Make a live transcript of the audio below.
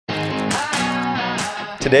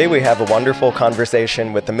Today we have a wonderful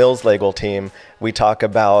conversation with the Mills Legal team. We talk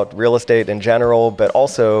about real estate in general, but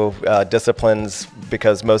also disciplines,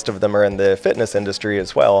 because most of them are in the fitness industry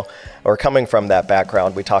as well, or coming from that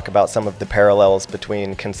background. We talk about some of the parallels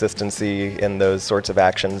between consistency in those sorts of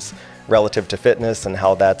actions relative to fitness and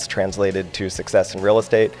how that's translated to success in real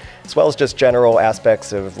estate, as well as just general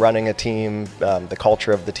aspects of running a team, the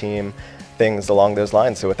culture of the team, things along those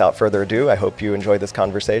lines. So without further ado, I hope you enjoy this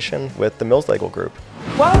conversation with the Mills Legal Group.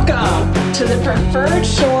 Welcome to the Preferred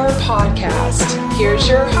Shore Podcast. Here's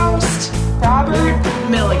your host, Robert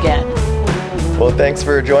Milligan. Well, thanks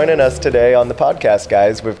for joining us today on the podcast,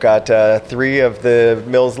 guys. We've got three of the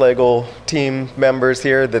Mills Legal team members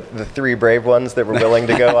here, the three brave ones that were willing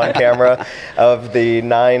to go on camera, of the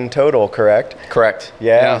 9 total, correct? Correct.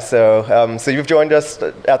 Yeah. So you've joined us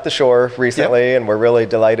at the shore recently, and we're really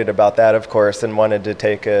delighted about that, of course, and wanted to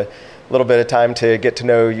take a little bit of time to get to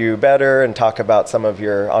know you better and talk about some of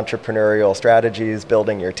your entrepreneurial strategies,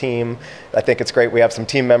 building your team. I think it's great we have some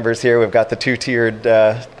team members here. We've got the 2-tiered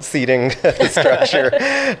seating structure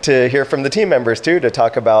to hear from the team members too, to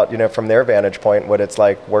talk about, from their vantage point, what it's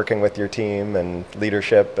like working with your team and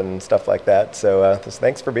leadership and stuff like that. So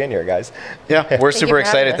thanks for being here, guys. Yeah, we're super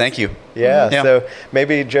excited. Thank you. Yeah, so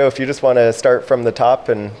maybe, Joe, if you just want to start from the top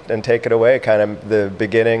and take it away, kind of the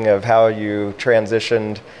beginning of how you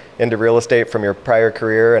transitioned into real estate from your prior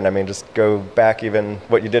career, and just go back even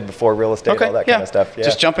what you did before real estate, all that kind of stuff. Yeah.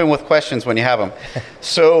 Just jump in with questions when you have them.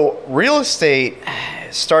 So real estate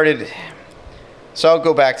started, I'll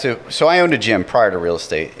go back to, I owned a gym prior to real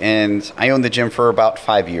estate, and I owned the gym for about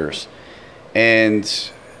 5 years.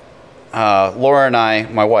 And Laura and I,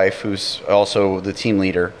 my wife, who's also the team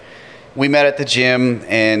leader, we met at the gym,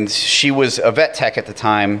 and she was a vet tech at the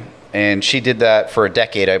time. And she did that for a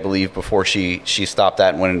decade, I believe, before she stopped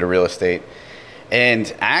that and went into real estate.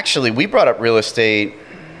 And actually, we brought up real estate,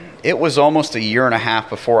 it was almost 1.5 years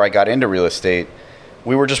before I got into real estate.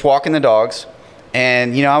 We were just walking the dogs.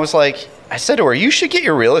 And, I said to her, you should get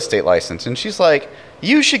your real estate license. And she's like,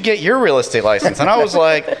 you should get your real estate license. And I was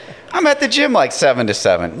like, I'm at the gym 7 to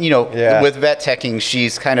 7. With vet teching,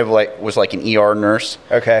 she's kind of was like an ER nurse.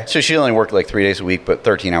 Okay. So she only worked 3 days a week, but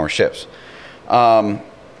 13-hour shifts.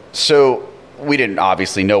 So we didn't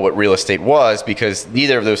obviously know what real estate was, because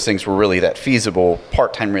neither of those things were really that feasible.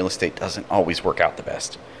 Part-time real estate doesn't always work out the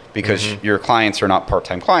best, because your clients are not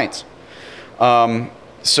part-time clients.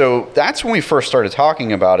 So that's when we first started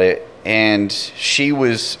talking about it. And she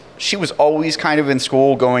was always kind of in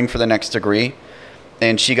school going for the next degree.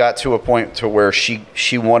 And she got to a point to where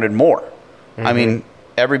she wanted more.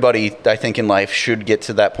 Everybody, I think, in life should get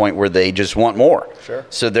to that point where they just want more. Sure.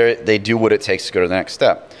 So they do what it takes to go to the next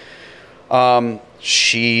step.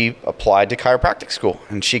 She applied to chiropractic school,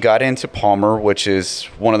 and she got into Palmer, which is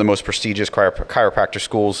one of the most prestigious chiropractor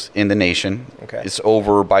schools in the nation. Okay. It's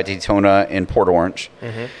over by Daytona in Port Orange.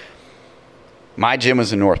 Mm-hmm. My gym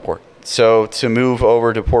was in Northport. So to move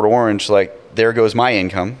over to Port Orange, there goes my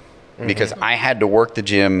income, because I had to work the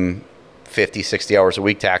gym 50, 60 hours a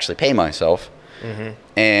week to actually pay myself. Mm-hmm.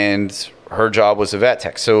 And her job was a vet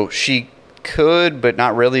tech. So she could, but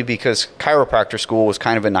not really, because chiropractor school was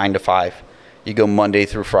kind of a 9 to 5. You go Monday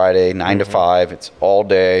through Friday, 9 to 5. It's all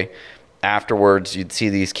day. Afterwards, you'd see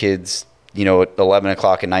these kids, at 11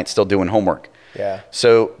 o'clock at night still doing homework. Yeah.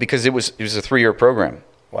 So because it was a 3-year program.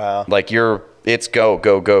 Wow. It's go,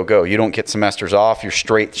 go, go, go. You don't get semesters off. You're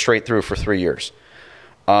straight through for 3 years.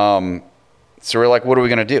 So we're like, what are we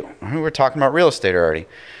going to do? We were talking about real estate already.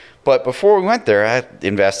 But before we went there, I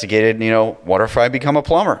investigated, what if I become a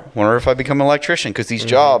plumber? What if I become an electrician? Because these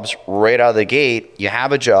jobs, right out of the gate, you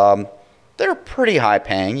have a job, they're pretty high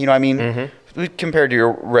paying, compared to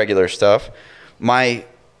your regular stuff. My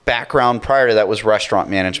background prior to that was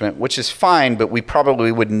restaurant management, which is fine, but we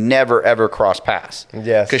probably would never, ever cross paths.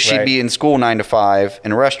 Yes, because she'd be in school 9 to 5,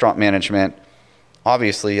 and restaurant management,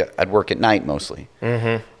 obviously, I'd work at night mostly.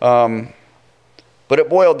 Mm-hmm. But it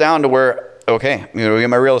boiled down to where, okay, I'm going to get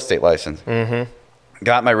my real estate license. Mm-hmm.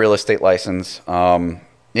 Got my real estate license.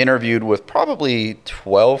 Interviewed with probably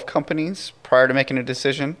 12 companies prior to making a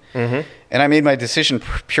decision. Mm-hmm. And I made my decision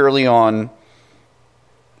purely on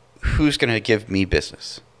who's going to give me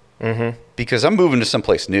business. Mm-hmm. Because I'm moving to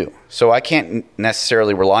someplace new. So I can't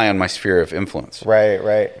necessarily rely on my sphere of influence.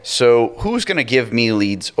 Right. So who's going to give me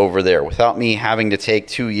leads over there without me having to take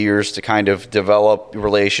 2 years to kind of develop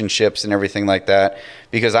relationships and everything like that?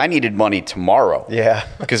 Because I needed money tomorrow. Yeah.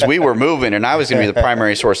 Because we were moving, and I was going to be the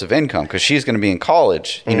primary source of income, because she's going to be in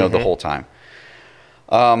college, the whole time.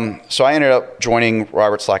 So I ended up joining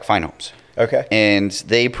Robert Slack Fine Homes. Okay. And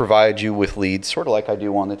they provide you with leads, sort of like I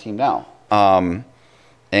do on the team now.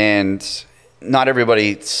 And not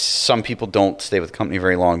everybody, some people don't stay with the company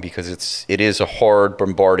very long because it is a hard,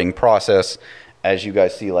 bombarding process. As you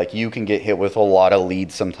guys see, like, you can get hit with a lot of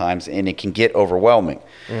leads sometimes, and it can get overwhelming.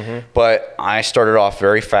 But I started off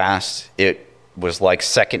very fast. It was like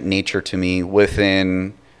second nature to me.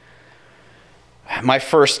 Within my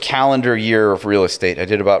first calendar year of real estate, I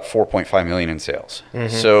did about 4.5 million in sales.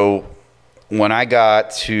 So when I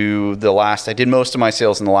got to I did most of my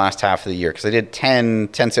sales in the last half of the year, because I did 10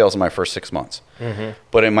 sales in my first 6 months.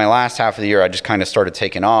 But in my last half of the year, I just kind of started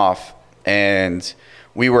taking off, and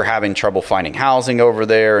we were having trouble finding housing over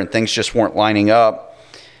there, and things just weren't lining up.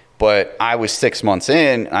 But I was 6 months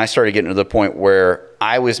in, and I started getting to the point where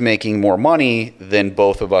I was making more money than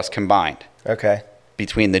both of us combined. Okay.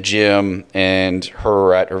 Between the gym and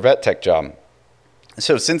her at her vet tech job.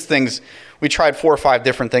 So we tried 4 or 5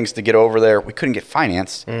 different things to get over there. We couldn't get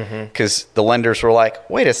financed because the lenders were like,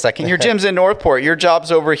 wait a second, your gym's in Northport, your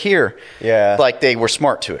job's over here. Yeah. Like, they were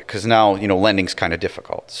smart to it, because now, lending's kind of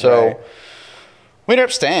difficult. So we ended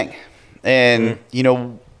up staying. And,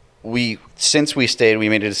 since we stayed, we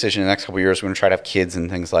made a decision in the next couple of years, we're going to try to have kids and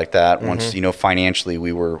things like that. Once, financially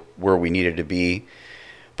we were where we needed to be.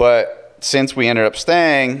 But since we ended up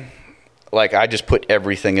staying, like, I just put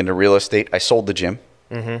everything into real estate. I sold the gym.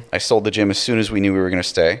 I sold the gym as soon as we knew we were going to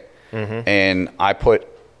stay. And I put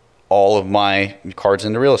all of my cards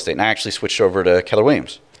into real estate. And I actually switched over to Keller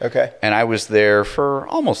Williams. Okay. And I was there for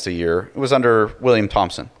almost a year. It was under William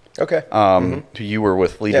Thompson. Okay. Who you were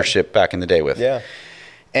with leadership back in the day with. Yeah.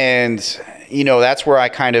 And, that's where I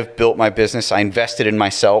kind of built my business. I invested in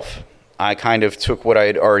myself. I kind of took what I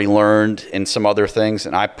had already learned in some other things,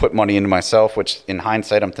 and I put money into myself, which in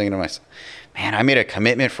hindsight, I'm thinking to myself, man, I made a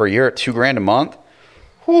commitment for a year at $2,000 a month.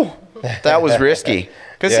 Whew, that was risky.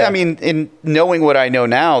 Because, in knowing what I know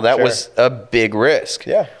now, that was a big risk.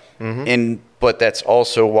 Yeah. But that's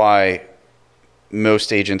also why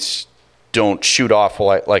most agents don't shoot off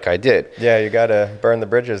like I did. Yeah, you got to burn the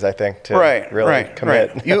bridges, I think, to really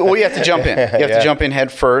commit. Right. You have to jump in. You have to jump in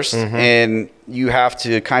head first, and you have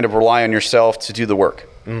to kind of rely on yourself to do the work,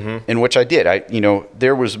 in which I did.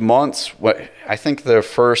 There was months, I think the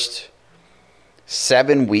first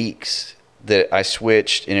 7 weeks that I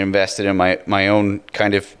switched and invested in my own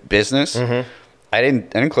kind of business, I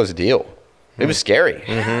didn't close a deal. It was scary,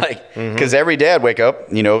 because every day I'd wake up,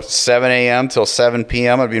 7 a.m. till 7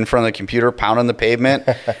 p.m. I'd be in front of the computer pounding the pavement,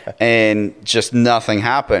 and just nothing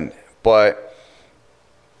happened. But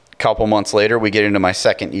a couple months later, we get into my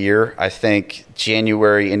second year. I think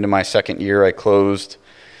January into my second year, I closed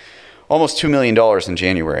almost $2 million in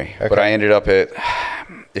January. Okay. But I ended up at,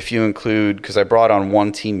 if you include, because I brought on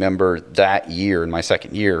one team member that year in my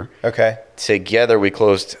second year. Okay. Together we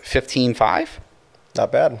closed 15.5. Not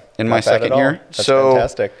bad. In my second year. That's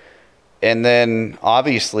fantastic. And then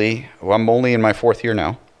obviously, I'm only in my fourth year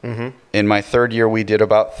now. In my third year, we did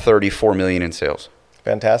about 34 million in sales.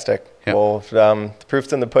 Fantastic. Yep. Well, the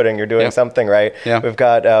proof's in the pudding. You're doing something right. Yeah. We've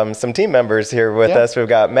got some team members here with us. We've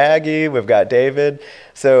got Maggie. We've got David.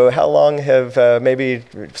 So how long have, maybe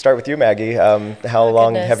start with you, Maggie. How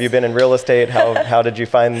long have you been in real estate? How did you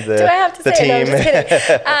find the team? Do I have to say it? No,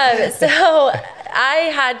 I'm just kidding. So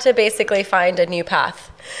I had to basically find a new path.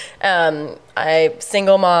 I'm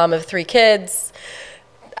single mom of 3 kids.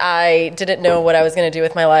 I didn't know what I was going to do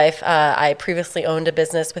with my life. I previously owned a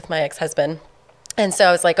business with my ex-husband. And so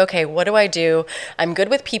I was like, okay, what do I do? I'm good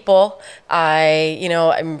with people. I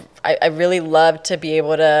really love to be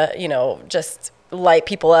able to, just light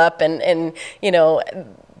people up and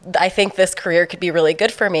I think this career could be really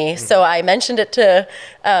good for me. So I mentioned it to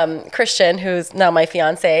Christian, who's now my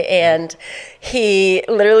fiance, and he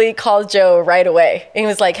literally called Joe right away. And he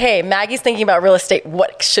was like, hey, Maggie's thinking about real estate.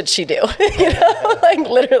 What should she do? Like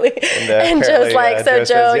literally. And Joe's like, so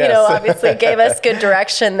Joe, obviously gave us good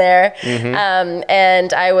direction there.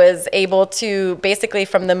 And I was able to basically,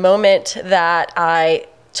 from the moment that I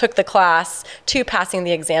took the class to passing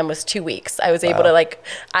the exam was 2 weeks. I was able to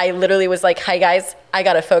I literally was like, hi guys, I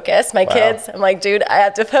got to focus. My kids, I'm like, dude, I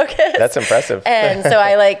have to focus. That's impressive. And so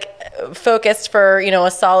I focused for,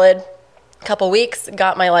 a solid couple weeks,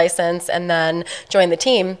 got my license, and then joined the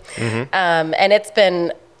team. And it's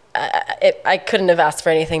been, I couldn't have asked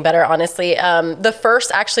for anything better, honestly.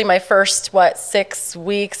 My first 6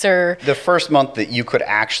 weeks or... The first month that you could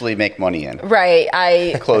actually make money in. Right.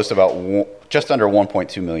 I closed about just under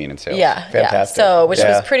 1.2 million in sales. Yeah. Fantastic. Yeah. So, which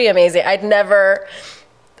was pretty amazing.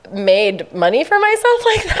 made money for myself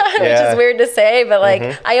like that, which Yeah. is weird to say, but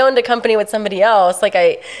like I owned a company with somebody else. Like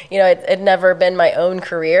it had never been my own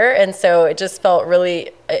career. And so it just felt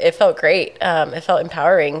it felt great. It felt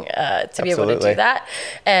empowering to be able to Absolutely. do that.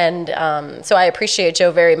 And so I appreciate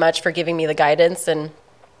Joe very much for giving me the guidance. And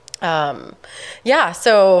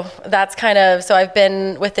so that's so I've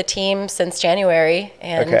been with the team since January,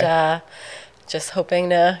 and Okay. just hoping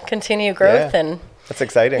to continue growth. Yeah. And That's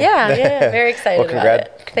exciting. yeah, very excited Well, about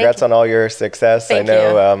it. Thank congrats you. on all your success. Thank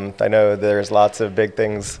I know there's lots of big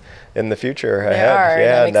things in the future ahead. are,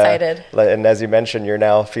 and I'm excited. And as you mentioned, your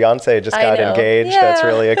now fiance just I got know. engaged. Yeah. That's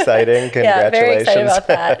really exciting. Yeah, very Congratulations. excited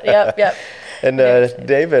about that. Yep. And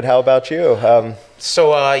David, how about you?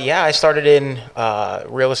 I started in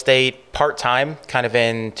real estate part-time kind of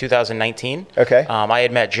in 2019. Okay. I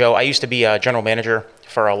had met Joe. I used to be a general manager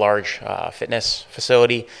for a large fitness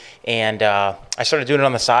facility, and I started doing it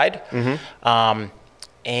on the side.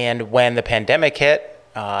 And when the pandemic hit,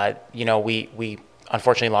 we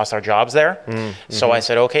unfortunately lost our jobs there. So I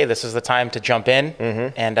said, okay, this is the time to jump in,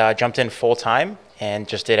 and jumped in full-time and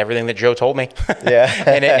just did everything that Joe told me. Yeah.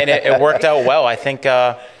 and it worked out well. I think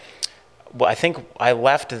I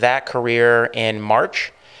left that career in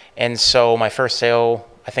March, and so my first sale,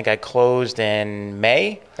 I think I closed in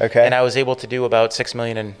May. Okay. And I was able to do about $6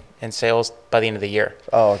 million in sales by the end of the year.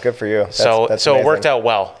 Oh, good for you. So That's it worked amazing. out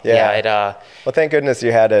well. Yeah. Well, thank goodness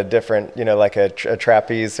you had a different, like a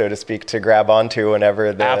trapeze, so to speak, to grab onto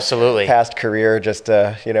whenever the Absolutely. past career just,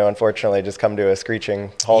 unfortunately just come to a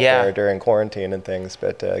screeching halt Yeah. there during quarantine and things.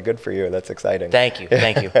 But good for you. That's exciting. Thank you.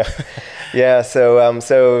 Yeah. So,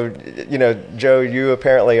 Joe, you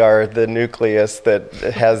apparently are the nucleus that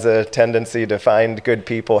has a tendency to find good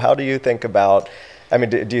people. How do you think about,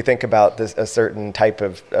 do you think about a certain type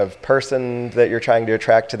of person that you're trying to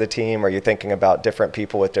attract to the team? Are you thinking about different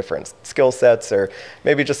people with different skill sets? Or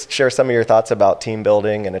maybe just share some of your thoughts about team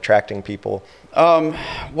building and attracting people?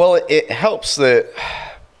 Well, it helps that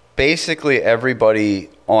basically everybody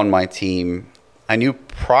on my team I knew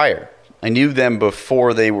prior. I knew them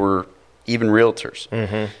before they were even realtors.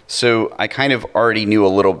 So I kind of already knew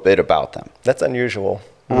a little bit about them. That's unusual.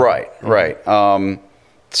 Right.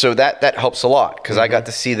 So that helps a lot because I got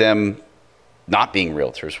to see them not being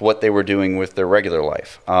realtors, what they were doing with their regular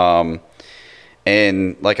life.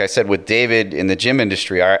 And like I said, with David in the gym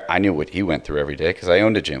industry, I knew what he went through every day because I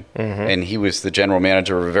owned a gym. And he was the general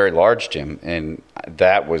manager of a very large gym. And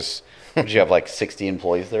that was, did you have like 60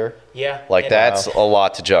 employees there? Yeah. Like that's a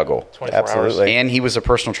lot to juggle. 24 Absolutely. hours. And he was a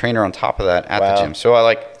personal trainer on top of that at Wow. the gym.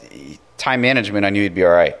 So time management, I knew he'd be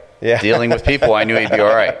all right. Yeah. Dealing with people, I knew he'd be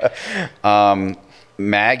all right.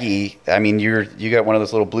 Maggie, you got one of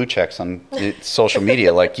those little blue checks on social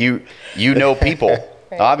media. Like you know people.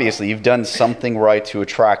 Right. Obviously, you've done something right to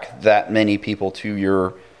attract that many people to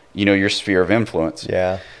your sphere of influence.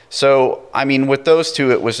 Yeah. So, with those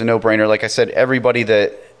two, it was a no-brainer. Like I said, everybody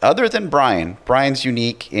that, other than Brian's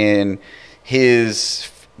unique in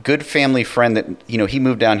his good family friend that, he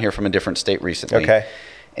moved down here from a different state recently. Okay.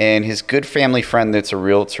 And his good family friend that's a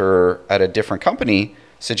realtor at a different company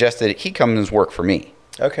suggested he come and work for me.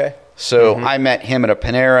 Okay. So I met him at a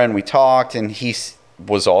Panera and we talked, and he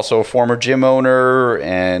was also a former gym owner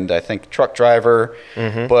and I think truck driver.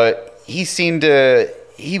 But he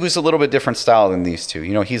was a little bit different style than these two.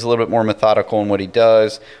 He's a little bit more methodical in what he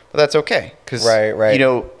does, but that's okay. Because, Right.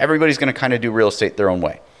 everybody's going to kind of do real estate their own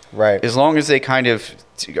way. Right. As long as they kind of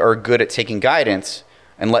are good at taking guidance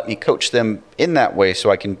and let me coach them in that way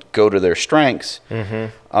so I can go to their strengths.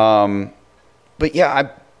 But yeah,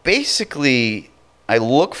 I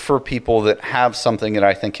look for people that have something that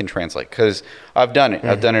I think can translate because I've done it.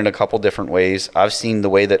 I've done it a couple different ways. I've seen the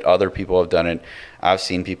way that other people have done it. I've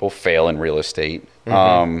seen people fail in real estate.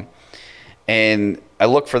 And I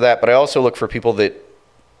look for that, but I also look for people that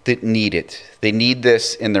need it. They need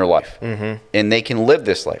this in their life and they can live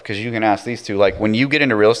this life. Because you can ask these two, like when you get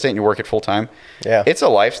into real estate and you work it full time, it's a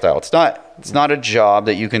lifestyle. It's not a job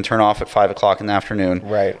that you can turn off at 5 o'clock in the afternoon.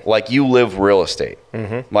 Right. Like you live real estate.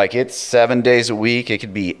 Like it's 7 days a week. It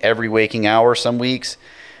could be every waking hour some weeks.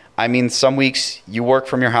 Some weeks you work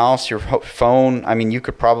from your house, your phone. You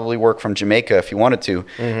could probably work from Jamaica if you wanted to,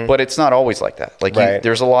 but it's not always like that. Like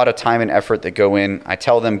there's a lot of time and effort that go in. I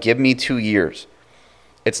tell them, give me 2 years.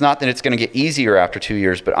 It's not that it's going to get easier after 2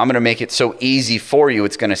 years, but I'm going to make it so easy for you,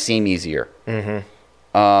 it's going to seem easier. And,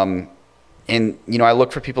 I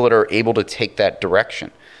look for people that are able to take that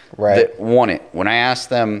direction, that want it. When I ask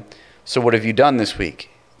them, so what have you done this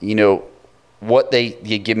week? What they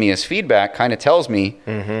give me as feedback kind of tells me,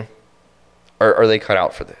 are they cut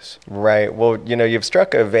out for this? Right. Well, you've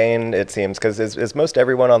struck a vein, it seems, because is most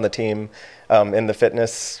everyone on the team in the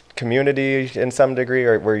fitness community in some degree,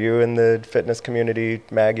 or were you in the fitness community,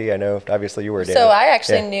 Maggie? I know, obviously, you were, David. So I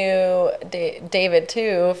actually knew David,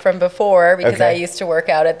 too, from before, because I used to work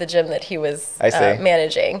out at the gym that he was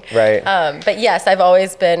managing. Right. But yes, I've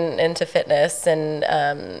always been into fitness, and,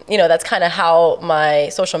 that's kind of how my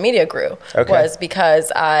social media grew, was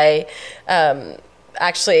because I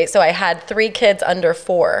so I had 3 kids under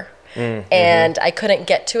 4. And I couldn't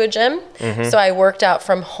get to a gym. So I worked out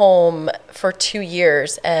from home for 2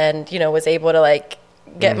 years and, was able to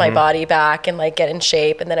get my body back and get in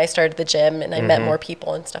shape. And then I started the gym and I met more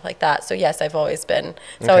people and stuff like that. So yes, I've always been,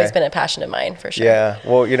 always been a passion of mine for sure. Yeah.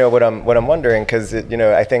 Well, what I'm wondering, cause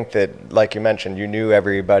I think that, like you mentioned, you knew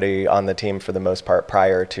everybody on the team for the most part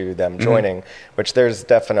prior to them joining, which there's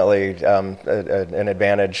definitely an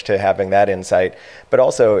advantage to having that insight. But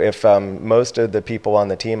also if most of the people on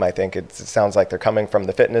the team, I think it sounds like they're coming from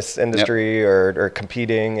the fitness industry or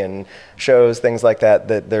competing in shows, things like that,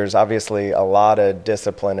 that there's obviously a lot of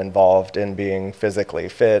discipline involved in being physically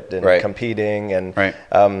fit and competing. And,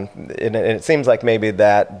 and it seems like maybe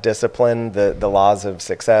that discipline, the laws of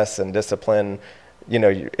success and discipline,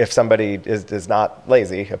 if somebody is not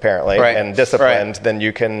lazy apparently and disciplined, then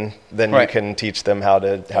you can teach them how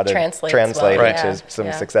to translate into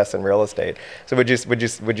some success in real estate. So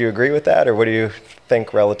would you agree with that, or what do you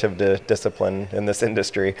think relative to discipline in this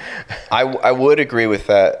industry? I would agree with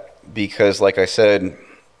that, because like I said,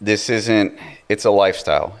 it's a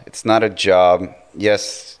lifestyle. It's not a job.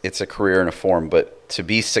 Yes, it's a career and a form, but to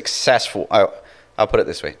be successful, I'll put it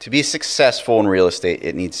this way, to be successful in real estate,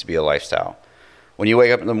 it needs to be a lifestyle. When you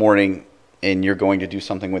wake up in the morning and you're going to do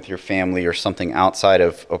something with your family or something outside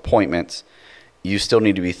of appointments, you still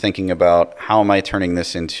need to be thinking about, how am I turning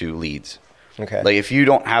this into leads? Okay. If you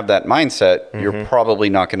don't have that mindset, you're probably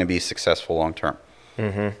not going to be successful long term.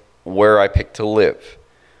 Where I pick to live,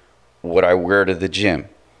 what I wear to the gym,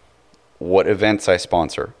 what events I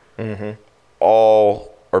sponsor,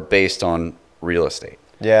 all are based on real estate.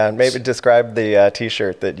 Yeah, maybe describe the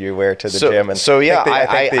T-shirt that you wear to the gym. And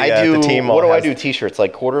I do. What do I do? T-shirts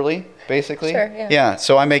quarterly, basically. Sure. Yeah.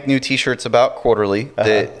 So I make new T-shirts about quarterly.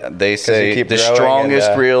 They say the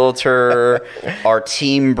strongest realtor, our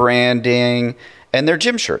team branding, and they're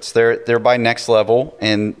gym shirts. They're by Next Level,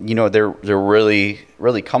 and they're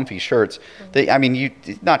really comfy shirts.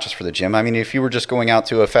 Not just for the gym. If you were just going out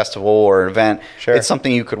to a festival or an event, it's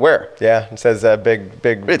something you could wear. Yeah, it says big.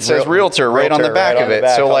 It says realtor right on the back of it.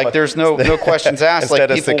 So there's no questions asked.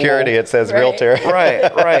 Instead of security, it says realtor.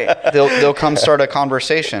 Right. They'll come start a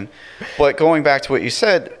conversation. But going back to what you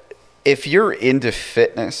said, if you're into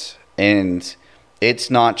fitness and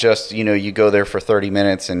it's not just, you go there for 30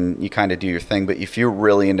 minutes and you kind of do your thing, but if you're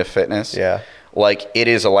really into fitness, it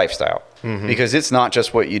is a lifestyle. Because it's not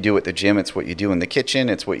just what you do at the gym, it's what you do in the kitchen,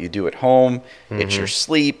 it's what you do at home, it's your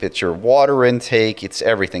sleep, it's your water intake, it's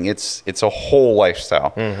everything. It's a whole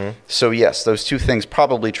lifestyle. So yes, those two things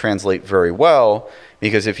probably translate very well,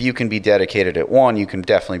 because if you can be dedicated at one, you can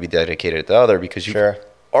definitely be dedicated at the other, because you've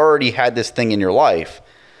already had this thing in your life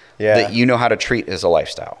that you know how to treat as a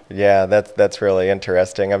lifestyle. Yeah, that's really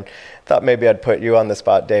interesting. I thought maybe I'd put you on the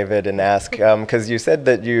spot, David, and ask, because you said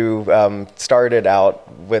that you started out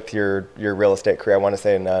with your real estate career, I want to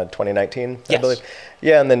say in 2019, I believe.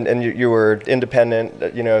 Yeah, and then you were independent,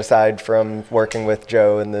 aside from working with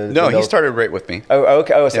Joe and the... No, he started right with me. Oh,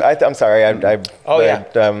 okay. Oh, so I'm sorry.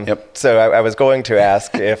 So I was going to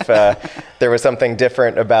ask if there was something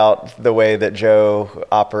different about the way that Joe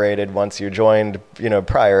operated once you joined,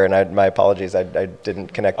 prior, and my apologies, I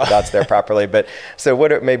didn't connect the dots there properly. But so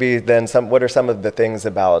what are some of the things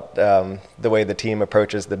about the way the team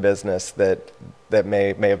approaches the business that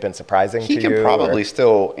may have been surprising to you? He can probably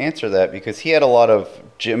still answer that, because he had a lot of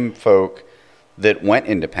gym folk that went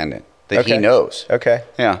independent that he knows. Okay.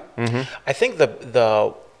 Yeah. I think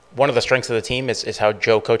the one of the strengths of the team is how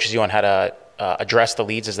Joe coaches you on how to address the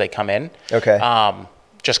leads as they come in. Okay.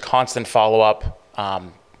 Just constant follow-up,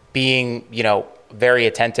 being, very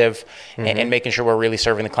attentive and making sure we're really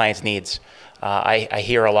serving the client's needs. I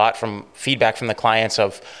hear a lot from feedback from the clients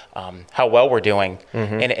of how well we're doing.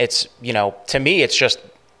 And it's, to me, it's just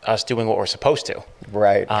us doing what we're supposed to.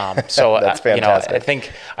 Right. So that's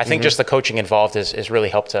fantastic. I think just the coaching involved is really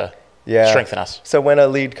helped to strengthen us. So when a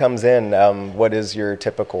lead comes in, what is your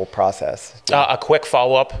typical process? A quick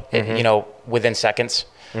follow-up, within seconds,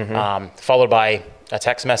 followed by a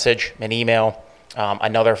text message, an email,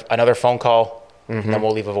 another phone call, and then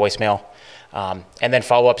we'll leave a voicemail. And then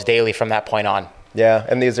follow-ups daily from that point on. Yeah,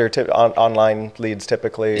 and these are online leads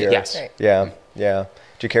typically? Yes. Yeah.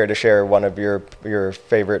 Do you care to share one of your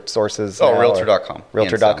favorite sources? Oh, now, Realtor.com.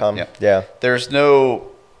 Realtor.com. Yeah. Yeah. There's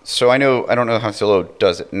no. So I don't know how Zillow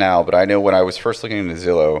does it now, but I know when I was first looking into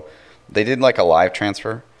Zillow, they did like a live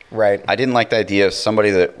transfer. Right. I didn't like the idea of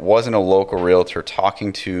somebody that wasn't a local realtor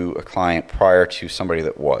talking to a client prior to somebody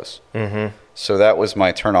that was. Mm-hmm. So that was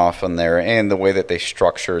my turnoff on there, and the way that they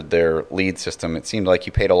structured their lead system. It seemed like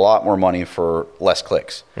you paid a lot more money for less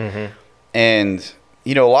clicks. Mm-hmm. And,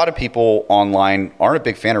 a lot of people online aren't a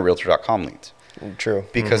big fan of Realtor.com leads. True.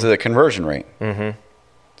 Because of the conversion rate. Mm-hmm.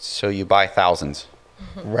 So you buy thousands.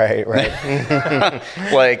 Right.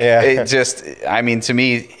 It just, to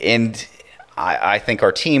me, and I think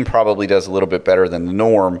our team probably does a little bit better than the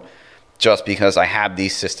norm, just because I have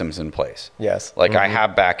these systems in place. Yes. I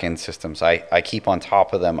have back-end systems. I keep on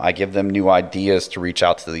top of them. I give them new ideas to reach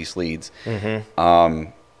out to these leads. Mm-hmm.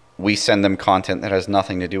 We send them content that has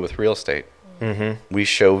nothing to do with real estate. Mm-hmm. We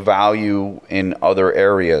show value in other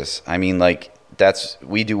areas.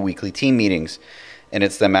 We do weekly team meetings, and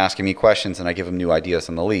it's them asking me questions, and I give them new ideas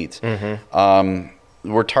on the leads.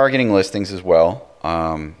 Mm-hmm. We're targeting listings as well.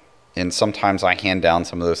 And sometimes I hand down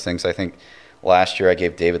some of those things. I think last year I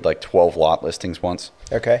gave David 12 lot listings once.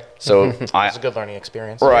 Okay. So it's a good learning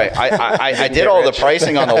experience. Right. I did all the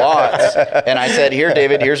pricing on the lots, and I said, "Here,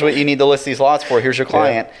 David, here's what you need to list these lots for. Here's your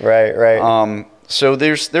client." Yeah. Right. So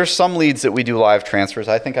there's some leads that we do live transfers.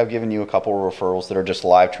 I think I've given you a couple of referrals that are just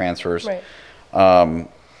live transfers. Right.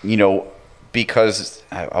 Because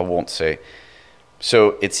I won't say.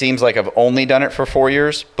 So it seems like I've only done it for 4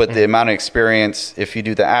 years, but the amount of experience, if you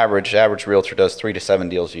do the average realtor does 3 to 7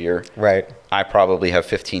 deals a year. Right. I probably have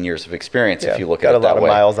 15 years of experience if you look at it that way. Got a lot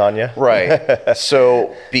of miles on you. Right.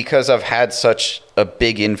 So because I've had such a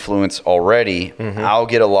big influence already, I'll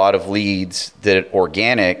get a lot of leads that are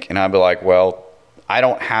organic, and I'll be like, well, I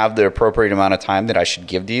don't have the appropriate amount of time that I should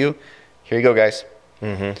give to you. Here you go, guys.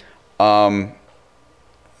 Mm-hmm.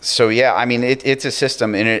 So yeah, it's a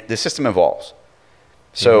system, and the system evolves.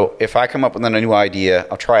 So if I come up with a new idea,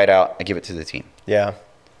 I'll try it out. I give it to the team. Yeah.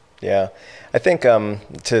 I think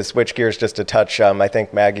to switch gears just a touch, I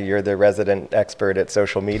think, Maggie, you're the resident expert at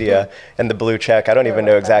social media and the blue check. I don't even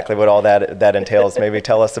know exactly what all that entails. Maybe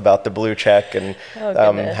tell us about the blue check and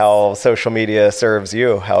how social media serves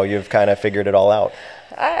you, how you've kind of figured it all out.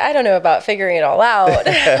 I don't know about figuring it all out.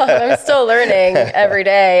 I'm still learning every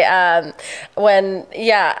day.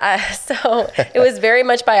 So it was very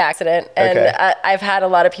much by accident. And I've had a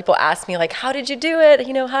lot of people ask me, how did you do it?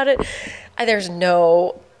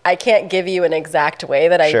 I can't give you an exact way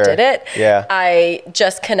that I did it. Yeah. I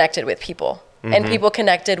just connected with people, and people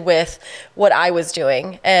connected with what I was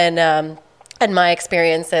doing and my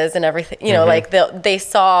experiences and everything, they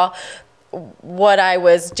saw what I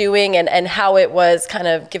was doing and how it was kind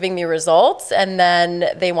of giving me results, and then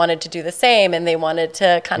they wanted to do the same, and they wanted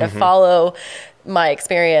to kind of follow my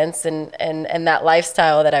experience and that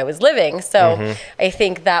lifestyle that I was living. So I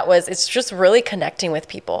think it's just really connecting with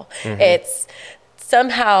people. It's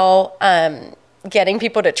somehow getting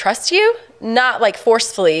people to trust you, not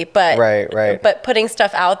forcefully, but but putting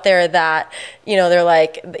stuff out there that they're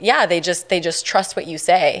they just trust what you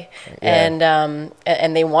say,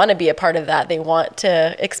 and they want to be a part of that. They want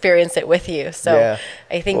to experience it with you. So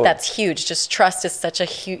I think that's huge. Just trust is such a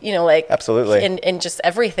huge, absolutely in just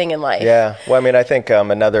everything in life. Yeah. Well, I think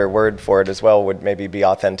another word for it as well would maybe be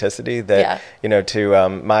authenticity. That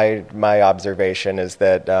my observation is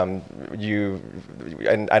that and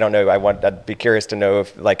I don't know. I'd be curious to know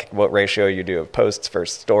if what ratio you do of posts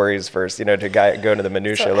versus stories versus to go into the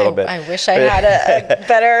minutia a little bit. I wish I had a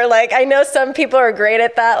better I know some people are great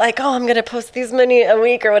at that. I'm going to post these many a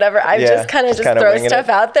week or whatever. I just kind of throw stuff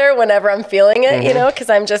out there whenever I'm feeling it, because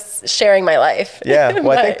I'm just sharing my life. Yeah.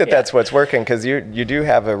 Well, I think that's what's working, because you do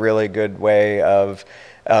have a really good way of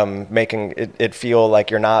making it feel like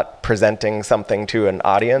you're not presenting something to an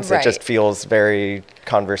audience. Right. It just feels very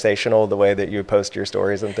conversational, the way that you post your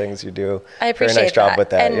stories and things. You do I appreciate very nice job with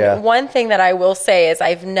that. And one thing that I will say is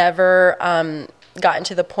I've never gotten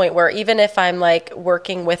to the point where even if I'm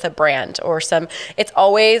working with a brand or it's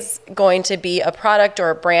always going to be a product or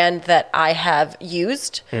a brand that I have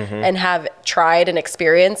used and have tried and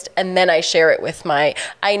experienced, and then I share it with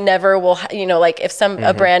I never will, if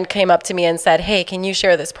a brand came up to me and said, hey, can you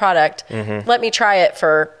share this product? Let me try it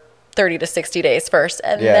for 30 to 60 days first,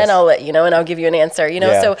 and then I'll let you know, and I'll give you an answer,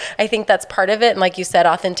 So I think that's part of it. And like you said,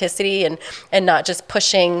 authenticity and not just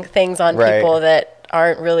pushing things on people that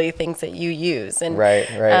aren't really things that you use. And Right.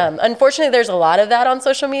 unfortunately, there's a lot of that on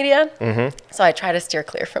social media. So I try to steer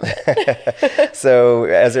clear from it. So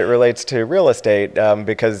as it relates to real estate,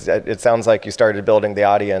 because it sounds like you started building the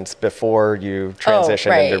audience before you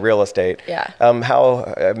transitioned right. into real estate. Yeah.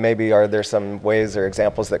 How maybe are there some ways or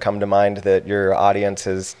examples that come to mind that your audience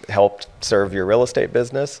has helped serve your real estate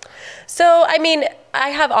business? So, I mean, I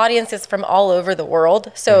have audiences from all over the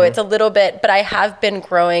world. So it's a little bit, but I have been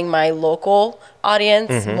growing my local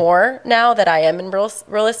audience more now that I am in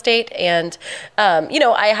real estate. And,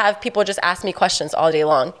 I have people just ask me questions all day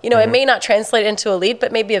long. It may not translate into a lead,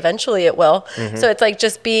 but maybe eventually it will. So it's like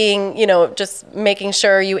just being, just making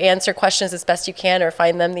sure you answer questions as best you can or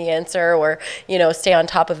find them the answer or, stay on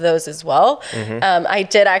top of those as well. I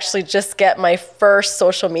did actually just get my first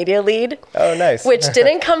social media lead. Oh, nice. Which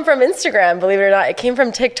didn't come from Instagram, believe it or not. It came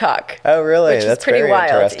from TikTok. Oh, really? Which That's is pretty very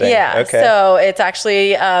wild. interesting. Yeah. Okay. So it's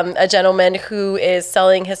actually a gentleman who is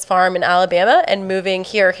selling his farm in Alabama and moving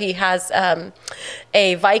here. He has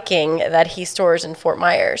a Viking that he stores in Fort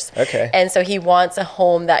Myers. Okay. And so he wants a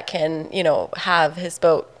home that can, have his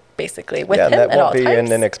boat basically with him that at all won't be times.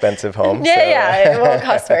 an inexpensive home. It won't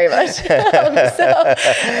cost very much.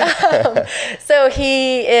 So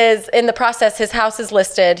he is in the process. His house is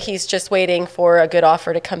listed. He's just waiting for a good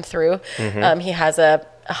offer to come through. He has a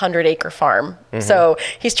 100-acre farm. So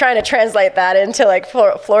he's trying to translate that into like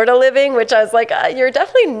Florida living, which I was like, you're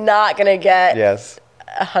definitely not going to get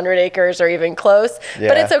 100 acres or even close,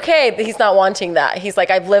 but it's okay. He's not wanting that. He's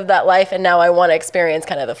like, I've lived that life and now I want to experience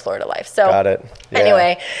kind of the Florida life. So Got it. Yeah.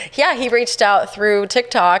 Anyway, he reached out through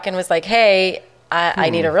TikTok and was like, hey, I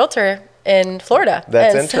need a realtor in Florida.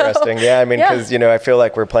 That's And so- interesting. Because, I feel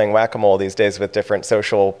like we're playing whack-a-mole these days with different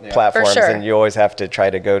social platforms, For sure. and you always have to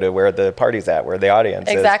try to go to where the party's at, where the audience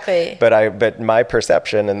Exactly. is. But my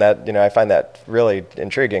perception, and that, I find that really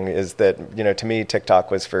intriguing, is that, to me,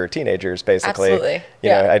 TikTok was for teenagers, basically. Absolutely.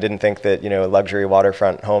 I didn't think that, luxury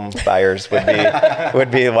waterfront home buyers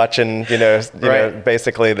would be watching,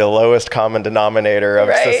 basically the lowest common denominator of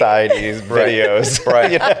Right. society's videos.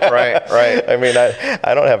 Right. Right. I mean,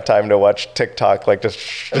 I don't have time to watch TikTok like just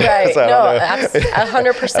Right. so I No, don't know.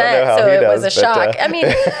 100%. how So he it was a does, but, shock. I mean,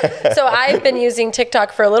 so I've been using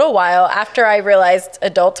TikTok for a little while after I realized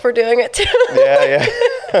adults were doing it too. Yeah.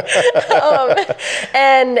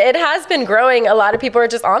 And it has been growing. A lot of people are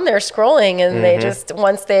just on there scrolling and they just,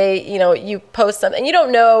 once they, you post something, you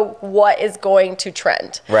don't know what is going to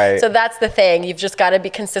trend. Right. So that's the thing. You've just got to be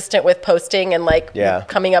consistent with posting and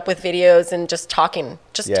coming up with videos and just talking,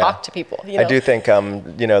 talk to people. I do think,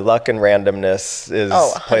 luck and randomness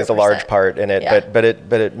plays a 100%. large part in it, Yeah. but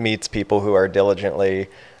it meets people who are diligently,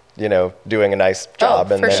 doing a nice job.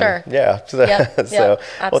 for sure. Yeah. So, Yeah,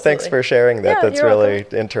 well, thanks absolutely. for sharing that. Yeah, That's you're really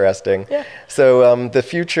welcome. interesting. Yeah. So the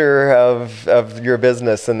future of your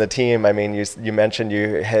business and the team, I mean, you mentioned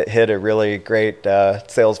you hit a really great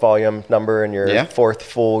sales volume number in your fourth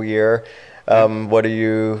full year. What are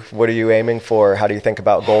you aiming for? How do you think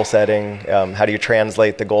about goal setting? How do you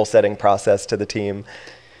translate the goal setting process to the team?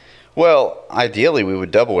 Well, ideally, we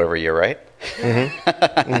would double every year, right?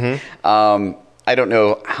 I don't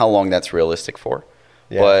know how long that's realistic for,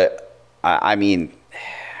 but I mean,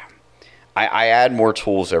 I add more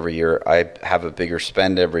tools every year. I have a bigger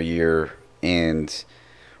spend every year, and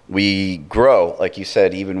we grow. Like you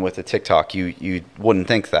said, even with the TikTok, you wouldn't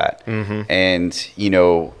think that. And,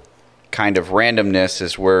 kind of randomness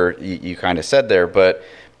is where you kind of said there, but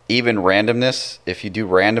even randomness, if you do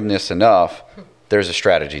randomness enough, there's a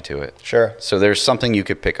strategy to it. Sure. So there's something you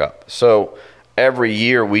could pick up. So every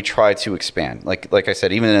year we try to expand. Like I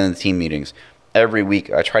said, even in the team meetings, every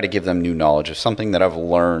week I try to give them new knowledge of something that I've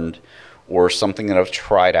learned or something that I've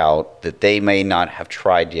tried out that they may not have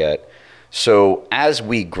tried yet. So as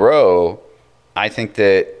we grow, I think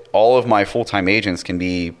that all of my full-time agents can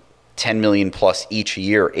be 10 million plus each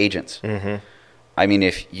year agents. I mean,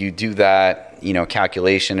 if you do that,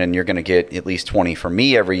 calculation, and you're going to get at least 20 from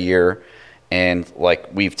me every year. And like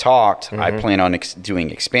we've talked, I plan on doing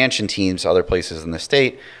expansion teams other places in the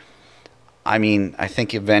state. I mean, I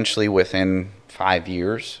think eventually within 5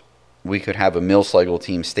 years, we could have a Millslegel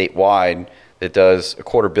team statewide that does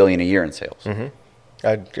 $250 million a year in sales.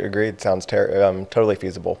 I agree. It sounds totally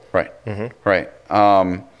feasible. Right. Right.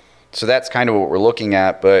 So that's kind of what we're looking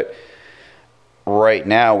at. But right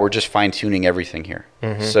now, we're just fine-tuning everything here.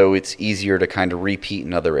 So it's easier to kind of repeat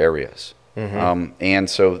in other areas. And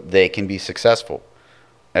so they can be successful.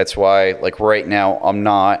 That's why, like right now, I'm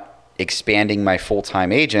not expanding my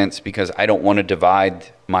full-time agents because I don't want to divide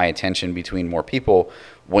my attention between more people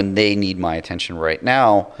when they need my attention right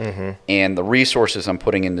now. And the resources I'm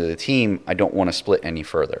putting into the team, I don't want to split any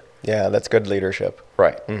further. Yeah, that's good leadership.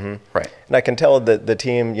 Right. Right. And I can tell that the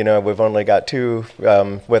team, we've only got two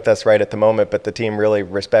with us right at the moment, but the team really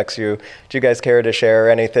respects you. Do you guys care to share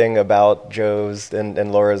anything about Joe's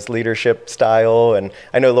and Laura's leadership style? And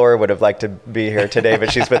I know Laura would have liked to be here today,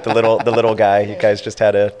 but she's with the little guy. You guys just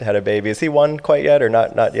had a baby. Is he one quite yet or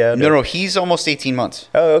not yet? No, he's almost 18 months.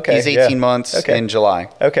 Oh, okay. He's 18 months in July.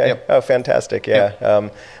 Okay. Yep. Oh, fantastic. Yeah.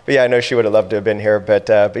 Yep. But yeah, I know she would have loved to have been here.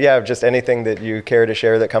 But yeah, just anything that you care to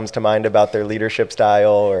share that comes to mind about their leadership style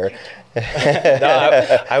or.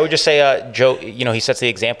 No, I would just say, Joe, he sets the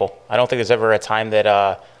example. I don't think there's ever a time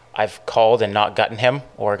that I've called and not gotten him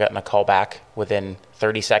or gotten a call back within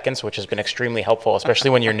 30 seconds, which has been extremely helpful, especially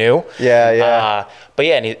when you're new. Yeah. But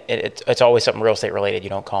yeah, and it's always something real estate related. You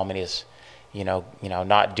don't call him and he's,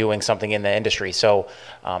 not doing something in the industry. So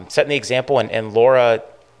setting the example, and Laura,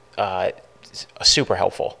 super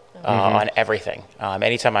helpful. On everything.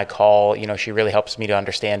 Anytime I call, she really helps me to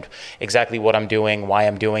understand exactly what I'm doing, why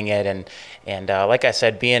I'm doing it. And like I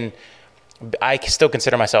said, I still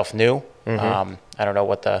consider myself new. I don't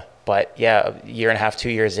know but yeah, a year and a half,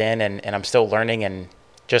 2 years in, and I'm still learning and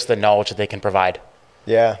just the knowledge that they can provide.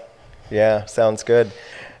 Yeah. Sounds good.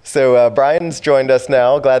 So Brian's joined us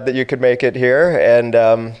now. Glad that you could make it here. And,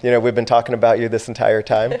 we've been talking about you this entire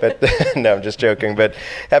time, but no, I'm just joking, but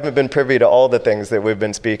haven't been privy to all the things that we've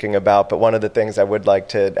been speaking about. But one of the things I would like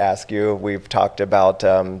to ask you, we've talked about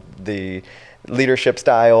the leadership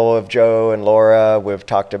style of Joe and Laura. We've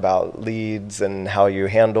talked about leads and how you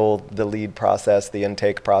handle the lead process, the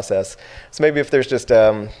intake process. So maybe if there's just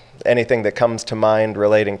anything that comes to mind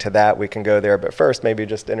relating to that, we can go there. But first, maybe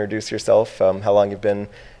just introduce yourself, how long you've been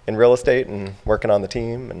in real estate and working on the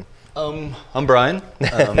team. And I'm Brian.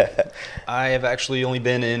 I have actually only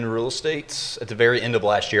been in real estate at the very end of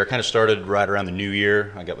last year. I kind of started right around the new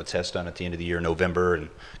year. I got my test done at the end of the year, November, and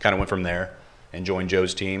kind of went from there and joined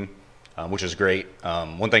Joe's team, which is great.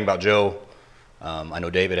 One thing about Joe, I know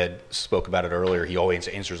David had spoke about it earlier. He always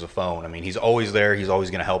answers the phone. I mean, he's always there. He's always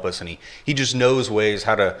going to help us, and he just knows ways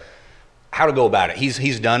how to go about it.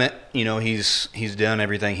 He's done it. He's done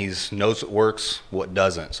everything. He knows what works, what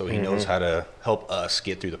doesn't. So he knows how to help us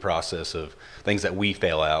get through the process of things that we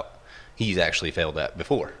fail out. He's actually failed at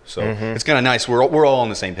before. So it's kind of nice. We're all on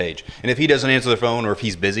the same page. And if he doesn't answer the phone or if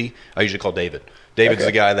he's busy, I usually call David. David's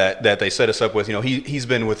the guy that they set us up with. He's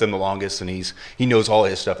been with them the longest, and he knows all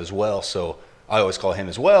his stuff as well. So I always call him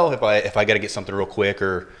as well if I got to get something real quick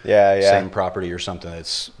or same property or something.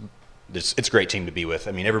 It's a great team to be with.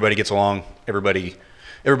 I mean, everybody gets along. Everybody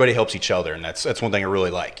helps each other, and that's one thing I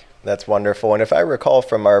really like. That's wonderful. And if I recall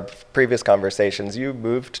from our previous conversations, you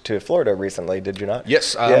moved to Florida recently, did you not?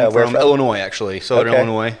 Yes, I'm from Illinois, actually, Southern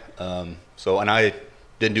Illinois. And I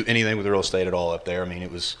didn't do anything with real estate at all up there. I mean,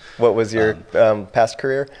 it was. What was your past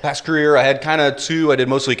career? Past career, I had kind of two. I did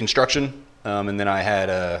mostly construction, and then I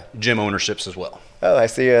had gym ownerships as well. Oh, I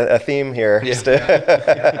see a theme here. Yeah.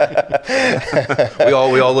 we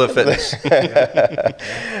all live fitness.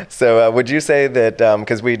 So would you say that,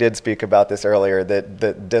 because we did speak about this earlier, that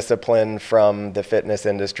the discipline from the fitness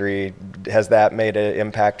industry, has that made an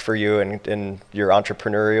impact for you in your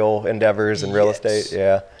entrepreneurial endeavors in real estate?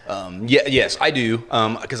 Yeah. Yes, I do.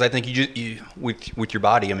 Because I think you with your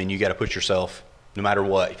body, I mean, you got to put yourself, no matter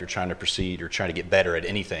what, if you're trying to proceed or trying to get better at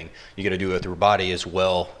anything, you got to do it with your body as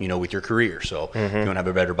well, with your career. So if you want to have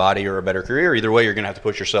a better body or a better career, either way, you're going to have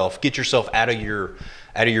to get yourself out of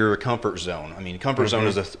your comfort zone. I mean, comfort zone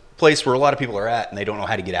is a place where a lot of people are at and they don't know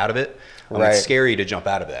how to get out of it. Right. It's scary to jump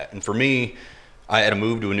out of that. And for me, I had to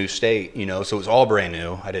move to a new state, so it was all brand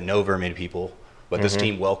new. I didn't know very many people, but this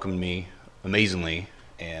team welcomed me amazingly,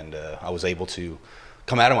 and I was able to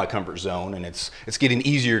come out of my comfort zone, and it's getting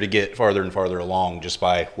easier to get farther and farther along just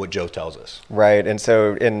by what Joe tells us. Right. And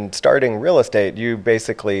so in starting real estate, you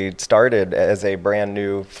basically started as a brand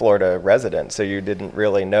new Florida resident, so you didn't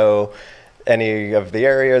really know any of the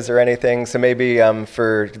areas or anything. So maybe I'm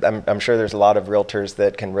sure there's a lot of realtors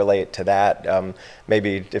that can relate to that.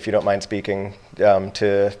 Maybe if you don't mind speaking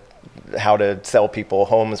to how to sell people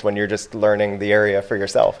homes when you're just learning the area for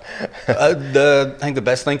yourself. I think the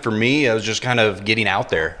best thing for me, I was just kind of getting out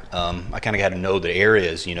there. I kind of got to know the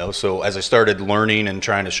areas, So as I started learning and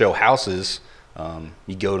trying to show houses,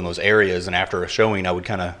 you go to those areas, and after a showing, I would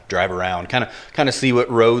kind of drive around, kind of see what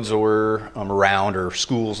roads were around or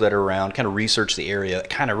schools that are around, kind of research the area. It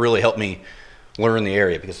kind of really helped me learn the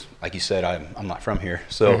area because, like you said, I'm not from here.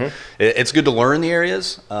 So it's good to learn the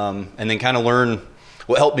areas and then kind of learn.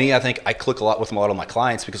 What helped me, I think I click a lot with a lot of my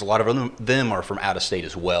clients because a lot of them are from out of state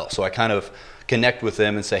as well. So I kind of connect with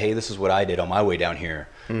them and say, hey, this is what I did on my way down here,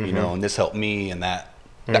 and this helped me and that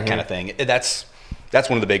kind of thing. That's that's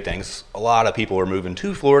one of the big things. A lot of people are moving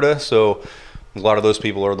to Florida, so a lot of those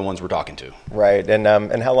people are the ones we're talking to. Right.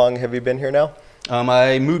 And how long have you been here now?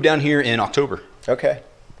 I moved down here in October. Okay.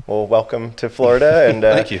 Well, welcome to Florida, and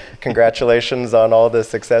Thank you. Congratulations on all the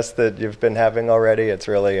success that you've been having already. It's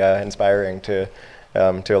really inspiring to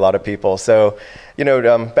a lot of people. So,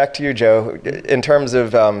 back to you, Joe. In terms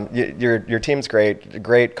of your team's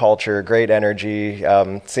great culture, great energy.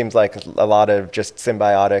 Seems like a lot of just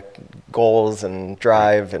symbiotic goals and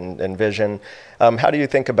drive and vision. How do you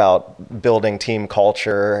think about building team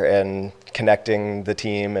culture and connecting the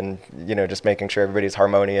team, and just making sure everybody's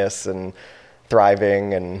harmonious and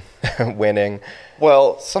thriving and winning?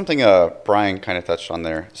 Well, something Brian kind of touched on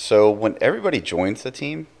there. So when everybody joins the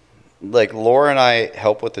team, like Laura and I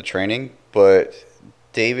help with the training, but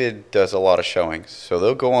David does a lot of showings. So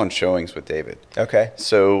they'll go on showings with David. Okay.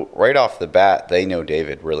 So right off the bat, they know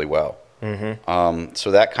David really well. Mm-hmm. So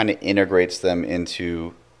that kind of integrates them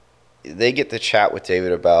into, they get to chat with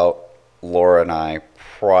David about Laura and I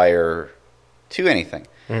prior to anything.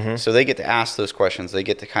 Mm-hmm. So they get to ask those questions. They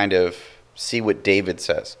get to kind of see what David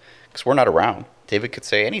says, because we're not around. David could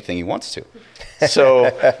say anything he wants to. So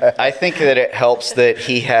I think that it helps that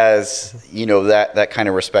he has, that kind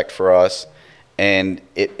of respect for us, and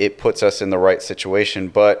it puts us in the right situation.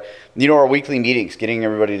 But, our weekly meetings, getting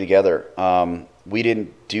everybody together, we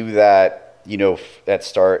didn't do that, at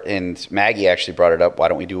start. And Maggie actually brought it up. Why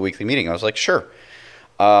don't we do a weekly meeting? I was like, sure.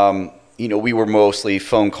 We were mostly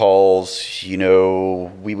phone calls.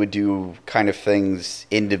 We would do kind of things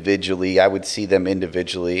individually. I would see them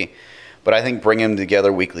individually. But I think bringing them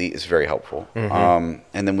together weekly is very helpful. Mm-hmm.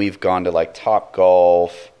 And then we've gone to like Top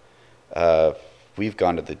Golf. We've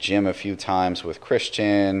gone to the gym a few times with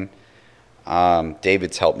Christian.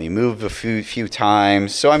 David's helped me move a few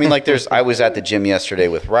times. So, I mean, like I was at the gym yesterday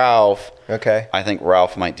with Ralph. Okay. I think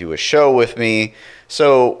Ralph might do a show with me.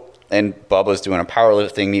 So, and Bubba's doing a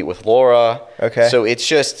powerlifting meet with Laura. Okay. So it's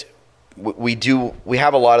just, we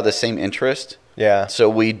have a lot of the same interest. Yeah. So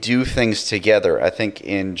we do things together. I think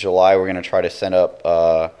in July we're going to try to set up,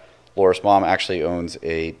 Laura's mom actually owns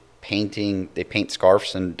a painting. They paint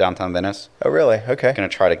scarves in downtown Venice. Oh, really? Okay. Going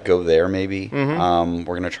to try to go there maybe. Mm-hmm.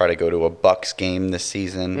 We're going to try to go to a Bucks game this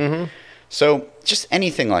season. Mm-hmm. So just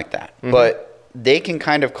anything like that. Mm-hmm. But they can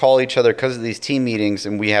kind of call each other because of these team meetings,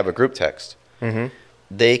 and we have a group text. Mm-hmm.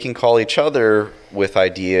 They can call each other with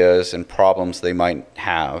ideas and problems they might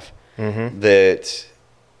have Mm-hmm. that,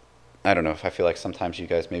 I don't know, if I feel like sometimes you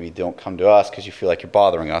guys maybe don't come to us because you feel like you're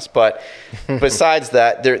bothering us. But besides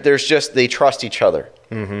that, there's just, they trust each other.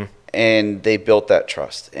 Mm-hmm. And they built that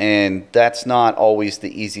trust. And that's not always the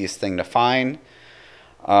easiest thing to find,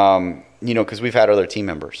 because we've had other team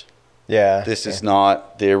members. Yeah. This is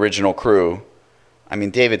not the original crew. I mean,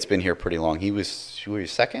 David's been here pretty long. He was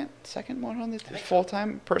second one on the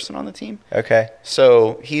full-time person on the team. Okay.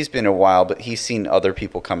 So he's been a while, but he's seen other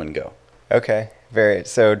people come and go. Okay.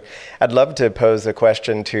 So I'd love to pose a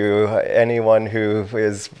question to anyone who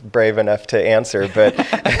is brave enough to answer, but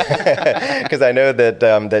because I know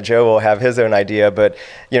that Joe will have his own idea, but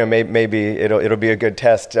maybe it'll be a good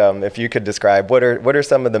test if you could describe what are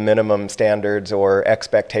some of the minimum standards or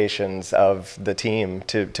expectations of the team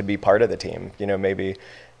to be part of the team. Maybe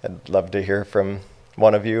I'd love to hear from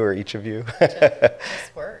one of you or each of you.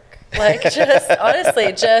 Just work.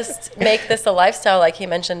 Honestly, just make this a lifestyle like he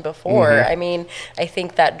mentioned before. Mm-hmm. I mean, I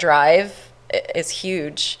think that drive is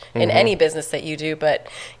huge in Mm-hmm. any business that you do, but,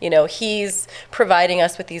 he's providing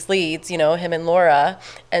us with these leads, him and Laura.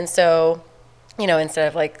 And so, instead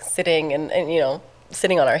of like sitting and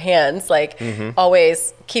sitting on our hands, Mm-hmm.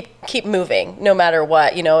 always keep moving no matter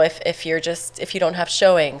what. If you don't have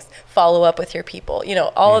showings, follow up with your people,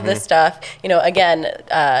 all of this stuff, again,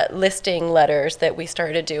 listing letters that we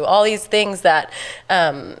started to do, all these things that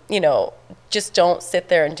just don't sit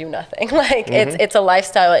there and do nothing. It's a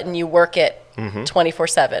lifestyle, and you work it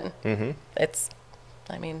 24/7.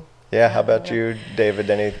 Mm-hmm. Yeah. How about you, David?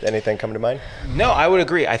 Anything come to mind? No, I would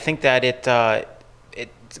agree. I think that it's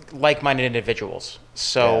like-minded individuals.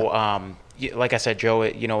 So, like I said, Joe,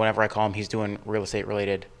 whenever I call him, he's doing real estate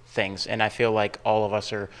related things. And I feel like all of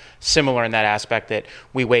us are similar in that aspect, that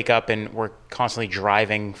we wake up and we're constantly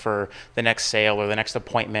driving for the next sale or the next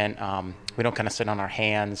appointment. We don't kind of sit on our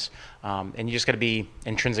hands. And you just got to be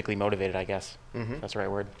intrinsically motivated, I guess. Mm-hmm. That's the right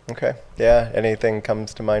word. Okay. Yeah. Anything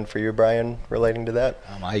comes to mind for you, Brian, relating to that?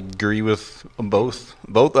 I agree with both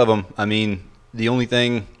of them. I mean, the only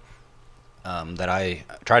thing that I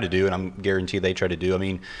try to do, and I'm guaranteed they try to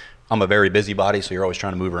do, I'm a very busybody, so you're always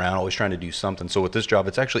trying to move around, always trying to do something. So with this job,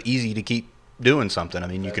 it's actually easy to keep doing something. I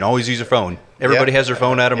mean, you can always use your phone. Everybody has their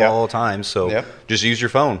phone at them all the time, so just use your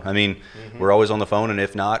phone. I mean, we're always on the phone, and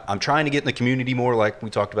if not, I'm trying to get in the community more. Like we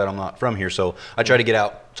talked about, I'm not from here, so I try to get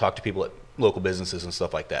out, talk to people at local businesses and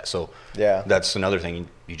stuff like that. So that's another thing.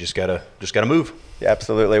 You just gotta move. Yeah,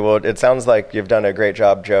 absolutely. Well, it sounds like you've done a great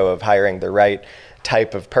job, Joe, of hiring the right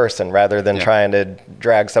type of person rather than trying to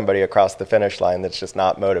drag somebody across the finish line that's just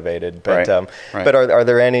not motivated. But but are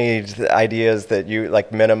there any ideas that you,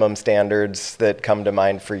 like minimum standards that come to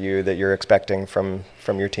mind for you that you're expecting from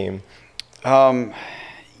your team?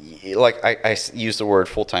 Like I use the word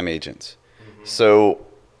full-time agents. So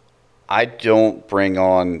I don't bring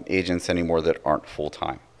on agents anymore that aren't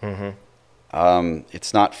full-time.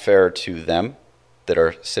 It's not fair to them that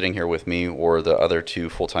are sitting here with me or the other 2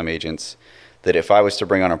 full-time agents, that if I was to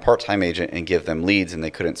bring on a part-time agent and give them leads and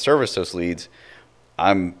they couldn't service those leads,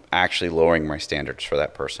 I'm actually lowering my standards for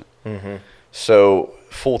that person. So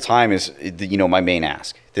full-time is, my main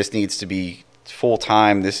ask. This needs to be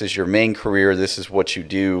full-time. This is your main career. This is what you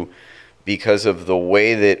do. Because of the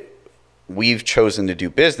way that we've chosen to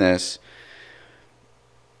do business,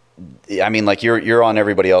 I mean, like you're on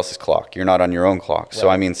everybody else's clock. You're not on your own clock. Right. So,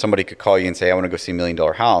 I mean, somebody could call you and say, I want to go see $1 Million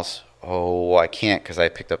House. Oh, I can't because I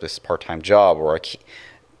picked up this part-time job. Or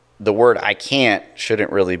the word I can't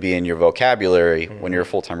shouldn't really be in your vocabulary when you're a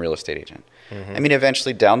full-time real estate agent. I mean,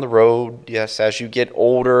 eventually down the road, yes, as you get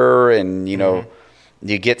older and, you know,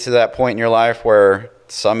 you get to that point in your life where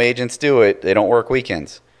some agents do it, they don't work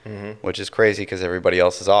weekends, which is crazy because everybody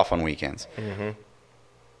else is off on weekends.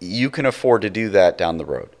 You can afford to do that down the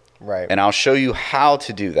road. Right. And I'll show you how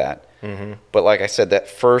to do that. But like I said, that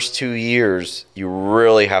first 2 years, you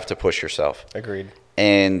really have to push yourself. Agreed.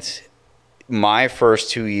 And my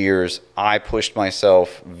first 2 years, I pushed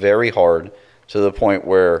myself very hard to the point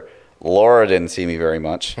where Laura didn't see me very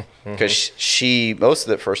much because she, most of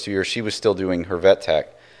the first 2 years, she was still doing her vet tech.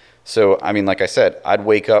 So, I mean, like I said, I'd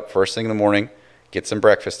wake up first thing in the morning, get some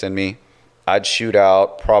breakfast in me. I'd shoot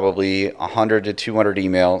out probably 100 to 200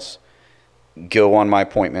 emails, go on my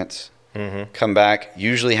appointments, come back,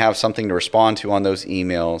 usually have something to respond to on those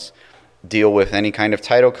emails, deal with any kind of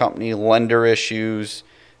title company, lender issues,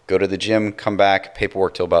 go to the gym, come back,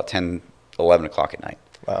 paperwork till about 10, 11 o'clock at night.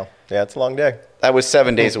 Wow. Yeah, it's a long day. That was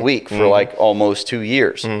 7 days a week for like almost 2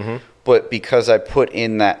 years. But because I put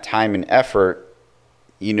in that time and effort,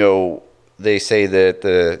 you know, they say that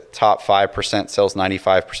the top 5% sells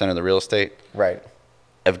 95% of the real estate. Right.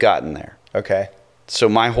 I've gotten there. Okay. So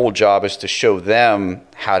my whole job is to show them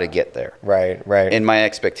how to get there. Right, right. And my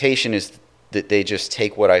expectation is that they just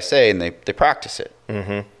take what I say and they practice it.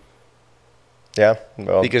 Yeah.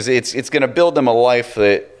 Well, because it's going to build them a life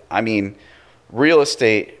that, I mean, real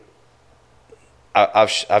estate, I've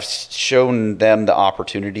shown them the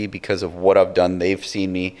opportunity because of what I've done. They've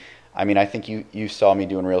seen me. I mean, I think you saw me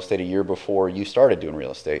doing real estate a year before you started doing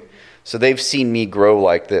real estate. So they've seen me grow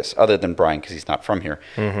like this, other than Brian because he's not from here.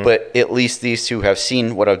 But at least these two have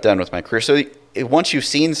seen what I've done with my career. So once you've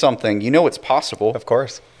seen something, you know it's possible. Of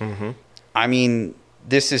course. I mean,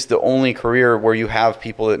 this is the only career where you have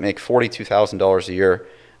people that make $42,000 a year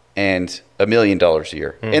and $1 million a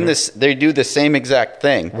year. In this, they do the same exact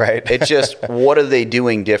thing. Right. It's just, what are they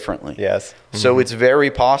doing differently? Yes. So it's very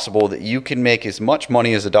possible that you can make as much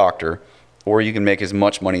money as a doctor, or you can make as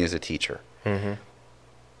much money as a teacher.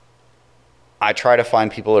 I try to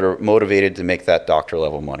find people that are motivated to make that doctor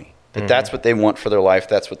level money. That's what they want for their life.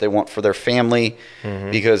 That's what they want for their family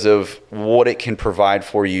because of what it can provide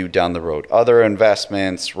for you down the road. Other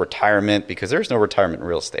investments, retirement, because there's no retirement in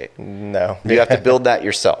real estate. No. You have to build that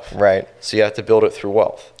yourself. Right. So you have to build it through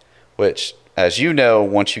wealth, which, as you know,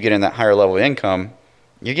 once you get in that higher level of income,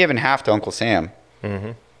 you're giving half to Uncle Sam.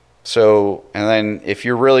 So, and then if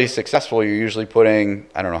you're really successful, you're usually putting,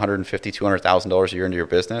 I don't know, $150,000, $200,000 a year into your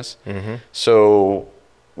business. So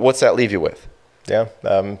what's that leave you with? Yeah.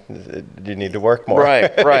 You need to work more. Right.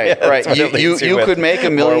 You could make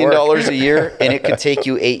 $1 million a year, and it could take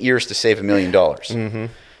you 8 years to save $1 million.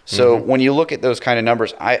 So when you look at those kind of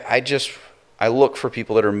numbers, I look for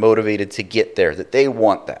people that are motivated to get there, that they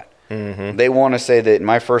want that. They want to say that in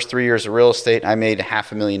my first 3 years of real estate, I made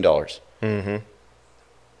 $500,000.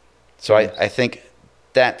 So I think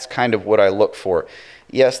that's kind of what I look for.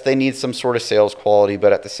 Yes, they need some sort of sales quality,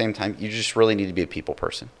 but at the same time, you just really need to be a people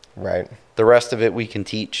person. Right. The rest of it we can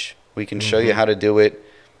teach. We can show you how to do it.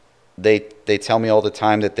 They tell me all the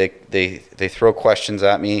time that they throw questions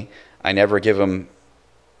at me. I never give them.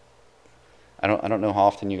 I don't know how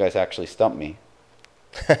often you guys actually stump me.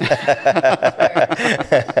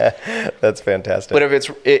 That's fantastic. But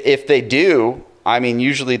if they do, I mean,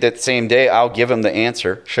 usually that same day I'll give them the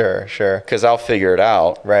answer. Sure. Because I'll figure it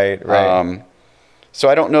out. Right. So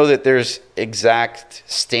I don't know that there's exact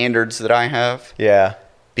standards that I have. Yeah.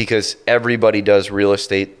 Because everybody does real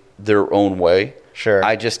estate their own way. Sure.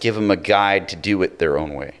 I just give them a guide to do it their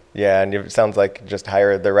own way. Yeah, and it sounds like just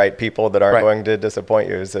hire the right people that aren't Right. going to disappoint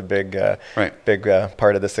you is a big, Right. big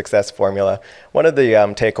part of the success formula. One of the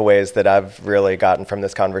takeaways that I've really gotten from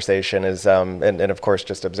this conversation is, and of course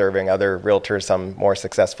just observing other realtors, some more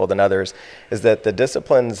successful than others, is that the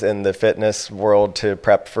disciplines in the fitness world to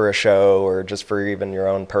prep for a show or just for even your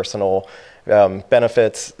own personal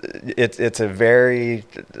benefits, it's a very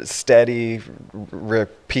steady,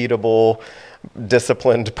 repeatable,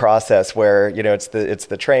 disciplined process where, you know, it's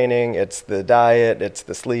the training, it's the diet, it's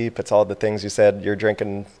the sleep, it's all the things you said. You're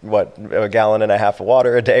drinking a gallon and a half of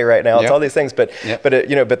water a day right now. It's Yep. all these things, but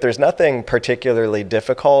Yep. but there's nothing particularly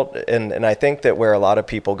difficult, and I think that where a lot of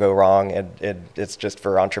people go wrong, and it's just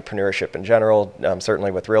for entrepreneurship in general,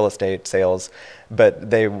 certainly with real estate sales,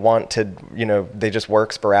 but they want to, they just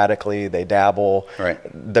work sporadically, they dabble, Right.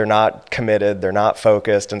 they're not committed, they're not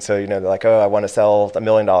focused, and so they're like, oh, I want to sell $1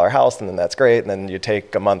 million house, and then that's great, and then you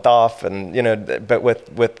take a month off, and but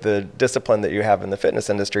with the discipline that you have in the fitness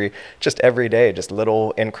industry, just every day, just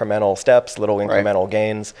little incremental steps, little incremental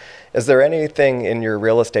gains. Is there anything in your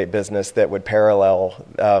real estate business that would parallel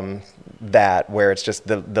that, where it's just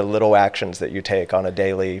the little actions that you take on a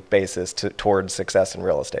daily basis towards success in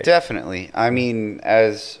real estate? Definitely. I mean,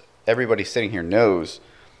 as everybody sitting here knows,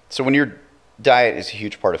 so when your diet is a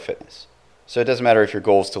huge part of fitness. So it doesn't matter if your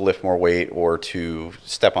goal is to lift more weight or to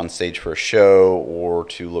step on stage for a show or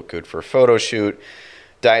to look good for a photo shoot.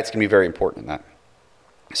 Diet's going to be very important in that.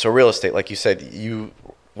 So real estate, like you said, you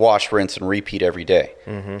wash, rinse, and repeat every day.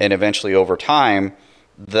 Mm-hmm. And eventually over time,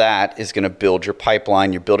 that is going to build your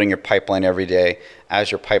pipeline. You're building your pipeline every day.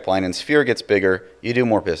 As your pipeline and sphere gets bigger, you do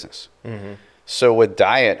more business. Mm-hmm. So with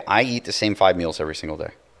diet, I eat the same 5 meals every single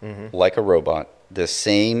day, like a robot, the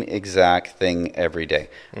same exact thing every day.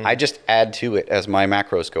 I just add to it as my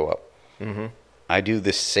macros go up. I do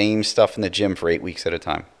the same stuff in the gym for 8 weeks at a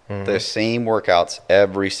time, the same workouts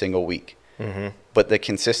every single week. But the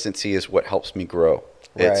consistency is what helps me grow.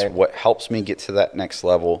 It's Right. what helps me get to that next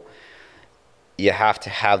level. You have to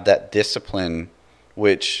have that discipline,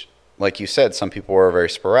 which, like you said, some people are very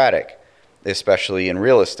sporadic, especially in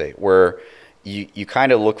real estate, where you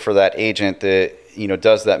kind of look for that agent that,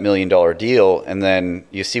 does that $1 million deal, and then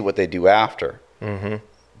you see what they do after.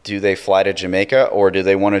 Do they fly to Jamaica, or do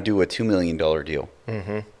they want to do a $2 million deal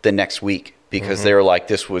the next week? Because they're like,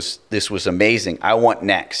 this was amazing. I want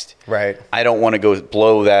next. Right. I don't want to go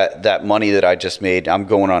blow that money that I just made. I'm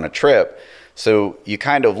going on a trip. So you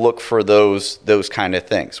kind of look for those kind of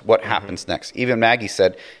things. What happens next? Even Maggie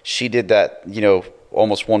said she did that,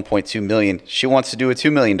 almost 1.2 million. She wants to do a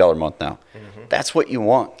 $2 million month now. That's what you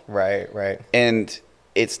want. Right. And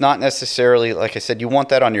it's not necessarily, like I said, you want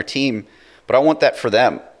that on your team, but I want that for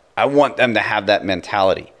them. I want them to have that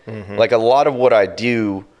mentality. Like a lot of what I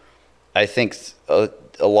do, I think a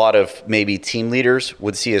lot of maybe team leaders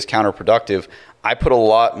would see as counterproductive. I put a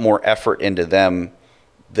lot more effort into them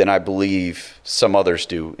than I believe some others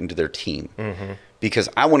do into their team, because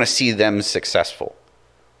I want to see them successful.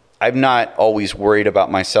 I'm not always worried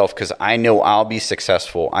about myself because I know I'll be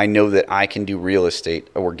successful. I know that I can do real estate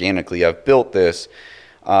organically. I've built this.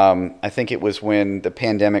 I think it was when the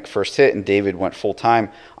pandemic first hit and David went full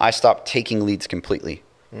time, I stopped taking leads completely.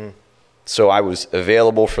 So I was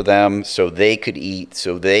available for them so they could eat,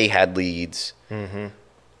 so they had leads.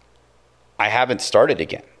 I haven't started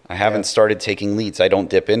again. I haven't started taking leads. I don't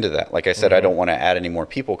dip into that. Like I said, I don't want to add any more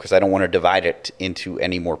people because I don't want to divide it into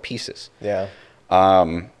any more pieces. Yeah.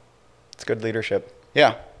 It's good leadership.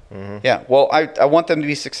 Yeah. Yeah. Well, I want them to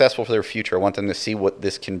be successful for their future. I want them to see what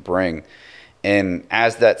this can bring. And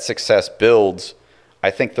as that success builds,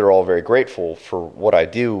 I think they're all very grateful for what I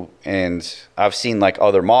do. And I've seen like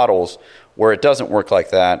other models where it doesn't work like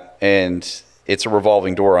that. And it's a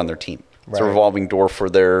revolving door on their team. It's a Right. revolving door for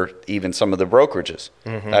even some of the brokerages,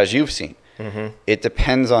 as you've seen. It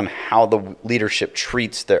depends on how the leadership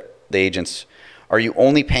treats the agents. Are you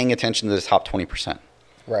only paying attention to the top 20%?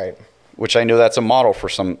 Right. Which I know that's a model for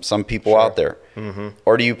some people out there.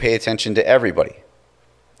 Or do you pay attention to everybody?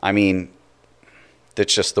 I mean,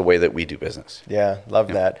 that's just the way that we do business. Yeah, love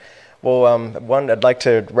that. Well, I'd like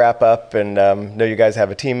to wrap up, and know you guys have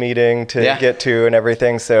a team meeting to get to and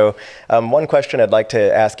everything. So, one question I'd like to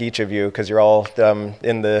ask each of you, because you're all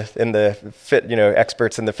in the fit,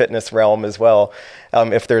 experts in the fitness realm as well.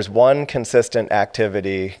 If there's one consistent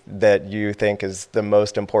activity that you think is the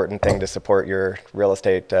most important thing to support your real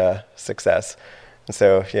estate success,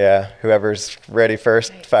 So yeah, whoever's ready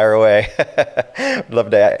first, fire away.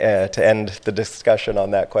 Love to end the discussion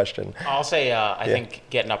on that question. I'll say I think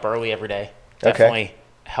getting up early every day definitely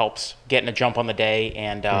helps. Getting a jump on the day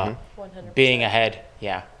and being ahead.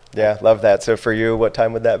 Yeah. Yeah, love that. So for you, what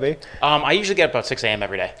time would that be? I usually get up about 6 a.m.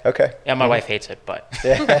 every day. Okay. Yeah, my wife hates it, but.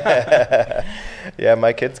 Yeah,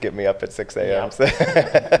 my kids get me up at 6 a.m. Yeah. So.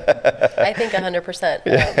 I think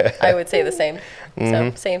 100%. I would say the same.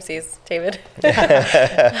 So same sees, David.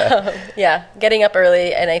 Yeah, getting up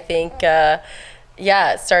early, and I think,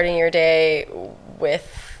 starting your day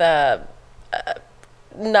with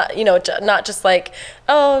not just like,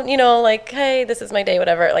 oh, like, hey, this is my day,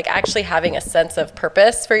 whatever. Like actually having a sense of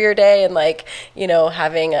purpose for your day and like,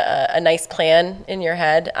 having a nice plan in your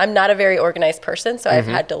head. I'm not a very organized person, so I've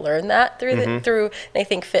had to learn that through, and I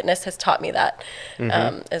think fitness has taught me that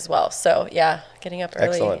as well. So yeah, getting up early.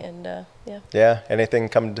 Excellent. And Yeah. Anything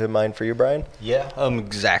come to mind for you, Brian? Yeah,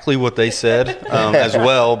 exactly what they said as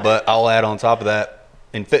well, but I'll add on top of that.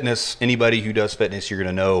 In fitness, anybody who does fitness, you're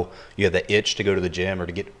going to know you have that itch to go to the gym or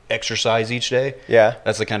to get exercise each day. Yeah.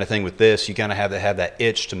 That's the kind of thing with this. You kind of have that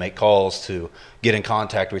itch to make calls, to get in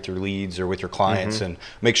contact with your leads or with your clients and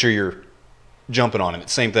make sure you're jumping on them.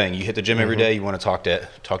 It's the same thing. You hit the gym every day. You want to talk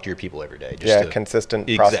to your people every day.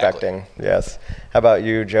 Consistent prospecting. Yes. How about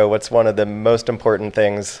you, Joe? What's one of the most important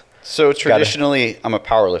things? So traditionally, I'm a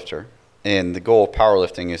power lifter, and the goal of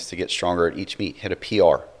powerlifting is to get stronger at each meet, hit a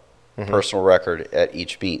PR. Personal record at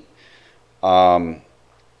each meet.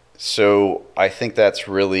 So I think that's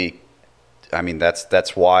really,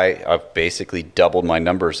 that's why I've basically doubled my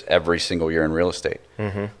numbers every single year in real estate.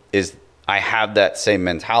 Is I have that same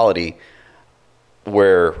mentality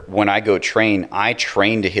where when I go train, I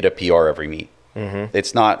train to hit a PR every meet.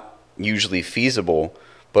 It's not usually feasible,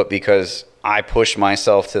 but because I push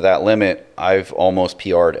myself to that limit, I've almost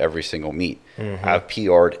PR'd every single meet. I've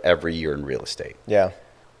PR'd every year in real estate. Yeah.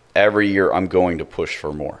 Every year I'm going to push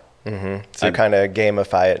for more. So kind of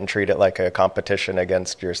gamify it and treat it like a competition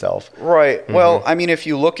against yourself. Right. Well, if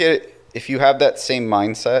you look at it, if you have that same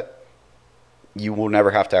mindset, you will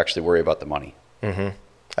never have to actually worry about the money. I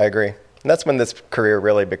agree. And that's when this career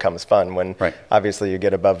really becomes fun, when obviously you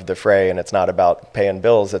get above the fray and it's not about paying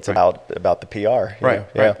bills, it's about the PR. Right.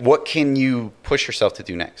 Yeah. What can you push yourself to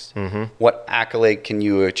do next? What accolade can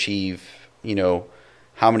you achieve?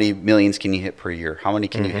 How many millions can you hit per year? How many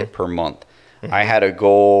can you hit per month? I had a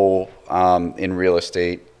goal in real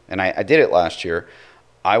estate, and I did it last year.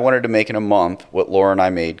 I wanted to make in a month what Laura and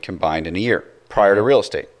I made combined in a year prior to real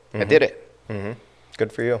estate. I did it.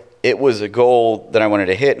 Good for you. It was a goal that I wanted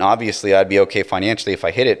to hit, and obviously I'd be okay financially if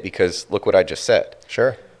I hit it because look what I just said.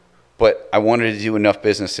 Sure. But I wanted to do enough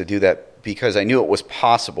business to do that because I knew it was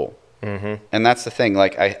possible. And that's the thing.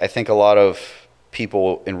 Like I think a lot of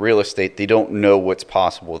people in real estate, they don't know what's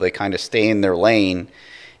possible. They kind of stay in their lane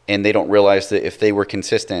and they don't realize that if they were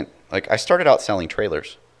consistent, like I started out selling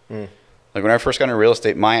trailers. Like when I first got into real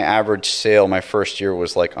estate, my average sale my first year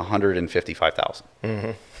was like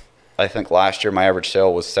 $155,000. I think last year my average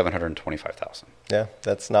sale was $725,000. Yeah,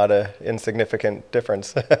 that's not an insignificant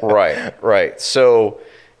difference. Right. So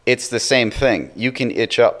it's the same thing. You can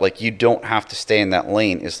itch up. Like you don't have to stay in that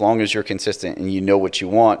lane. As long as you're consistent and you know what you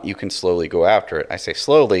want, you can slowly go after it. I say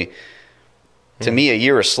slowly. To me, a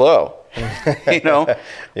year is slow. Like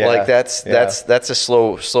that's a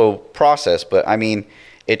slow process. But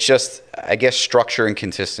it's just, I guess, structure and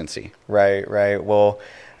consistency. Right. Well,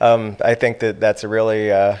 I think that's a really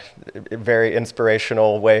very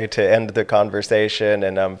inspirational way to end the conversation.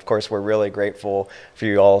 And of course, we're really grateful for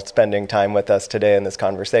you all spending time with us today in this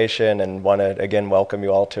conversation, and want to again welcome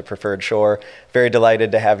you all to Preferred Shore. Very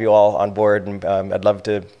delighted to have you all on board, and I'd love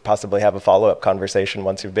to possibly have a follow-up conversation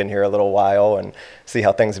once you've been here a little while and see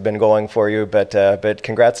how things have been going for you. But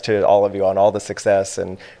congrats to all of you on all the success,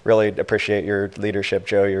 and really appreciate your leadership,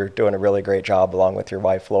 Joe. You're doing a really great job along with your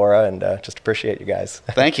wife, Laura, and just appreciate you guys.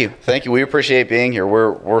 Thank you. We appreciate being here.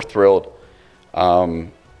 We're thrilled.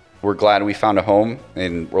 We're glad we found a home,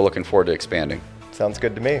 and we're looking forward to expanding. Sounds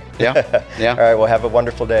good to me. Yeah. All right. Well, have a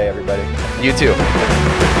wonderful day, everybody. You too.